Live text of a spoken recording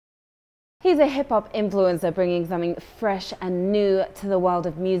He's a hip-hop influencer bringing something fresh and new to the world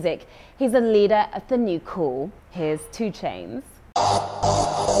of music. He's a leader of the new cool. Here's 2Chainz. I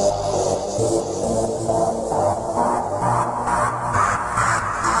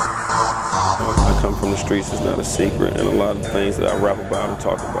come from the streets, it's not a secret, and a lot of the things that I rap about and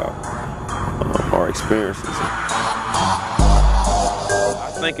talk about are experiences.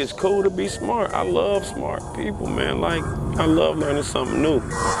 I think it's cool to be smart. I love smart people, man. Like, I love learning something new.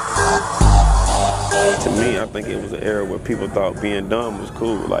 To me, I think it was an era where people thought being dumb was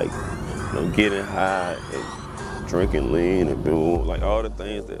cool, like, you know, getting high and drinking lean and doing like all the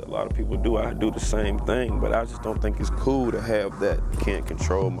things that a lot of people do. I do the same thing, but I just don't think it's cool to have that can't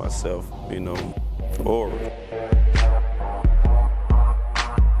control myself, you know, aura.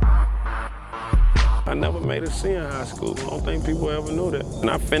 I never made a C in high school. I don't think people ever knew that. And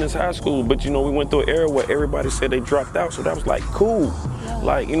I finished high school, but you know, we went through an era where everybody said they dropped out, so that was like cool.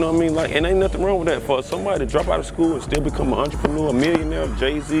 Like, you know what I mean? Like, and ain't nothing wrong with that. For somebody to drop out of school and still become an entrepreneur, a millionaire,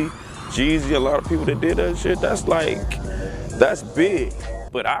 Jay-Z, Jeezy, a lot of people that did that shit, that's like, that's big.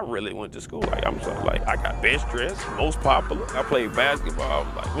 But I really went to school, like, I'm sorry, like, I got best dressed, most popular. I played basketball,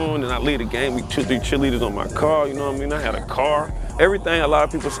 like, and then I lead the game with 2, 3 cheerleaders on my car, you know what I mean? I had a car. Everything a lot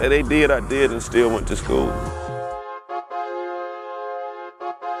of people say they did, I did, and still went to school.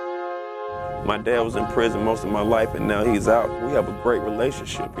 My dad was in prison most of my life, and now he's out. We have a great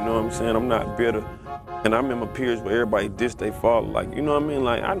relationship, you know what I'm saying? I'm not bitter. And I remember periods where everybody dissed their father, like, you know what I mean?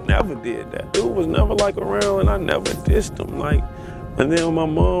 Like, I never did that. Dude was never, like, around, and I never dissed him, like. And then my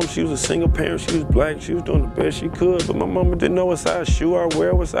mom, she was a single parent, she was black, she was doing the best she could, but my mama didn't know what size shoe I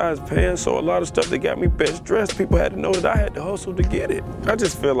wear, what size pants, so a lot of stuff that got me best dressed, people had to know that I had to hustle to get it. I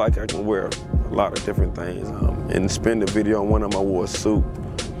just feel like I can wear a lot of different things. In the Spin the video, one of them I wore a suit.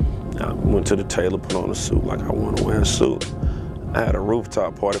 I went to the tailor, put on a suit like I want to wear a suit. I had a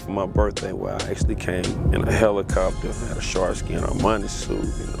rooftop party for my birthday where I actually came in a helicopter, I had a shark skin Armani suit,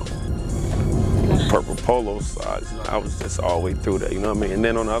 you know. Purple polo size. I was just all the way through that, you know what I mean? And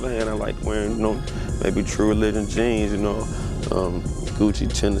then on the other hand, I like wearing, you know, maybe True Religion jeans, you know, Gucci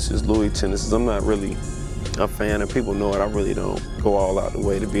tennises, Louis tennises. I'm not really a fan, and people know it. I really don't go all out the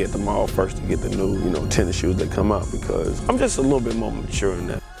way to be at the mall first to get the new, you know, tennis shoes that come out because I'm just a little bit more mature than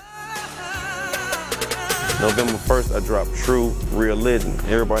that. November 1st, I dropped True Religion.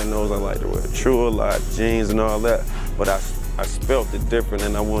 Everybody knows I like to wear True a lot, jeans and all that, but I spelt it different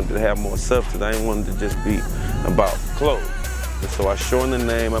and I wanted to have more substance. I didn't want it to just be about clothes. And so I shortened the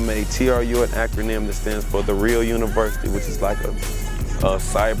name. I made TRU an acronym that stands for The Real University, which is like a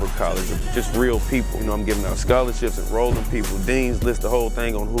cyber college of just real people. You know, I'm giving out scholarships, enrolling people, deans list the whole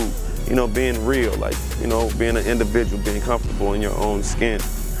thing on who, you know, being real, like, you know, being an individual, being comfortable in your own skin.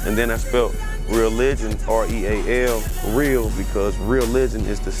 And then I spelled religion, R-E-A-L, real, because religion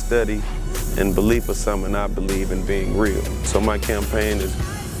is the study and belief of something. I believe in being real. So my campaign is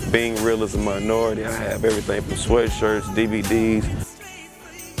being real as a minority. I have everything from sweatshirts, DVDs.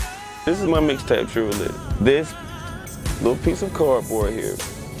 This is my mixtape, True Religion. This little piece of cardboard here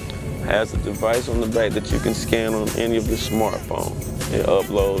has a device on the back that you can scan on any of your smartphones. It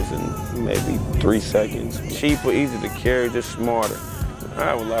uploads in maybe 3 seconds. Cheaper, easy to carry, just smarter. I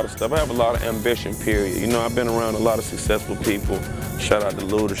have a lot of stuff. I have a lot of ambition, period. You know, I've been around a lot of successful people. Shout out to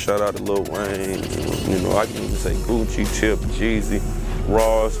Luda, shout out to Lil Wayne. You know, I can even say Gucci, Tip, Jeezy,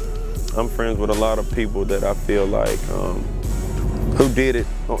 Ross. I'm friends with a lot of people that I feel like who did it,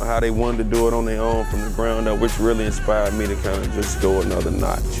 how they wanted to do it on their own from the ground up, which really inspired me to kind of just go another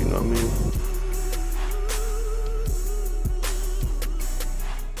notch, you know what I mean?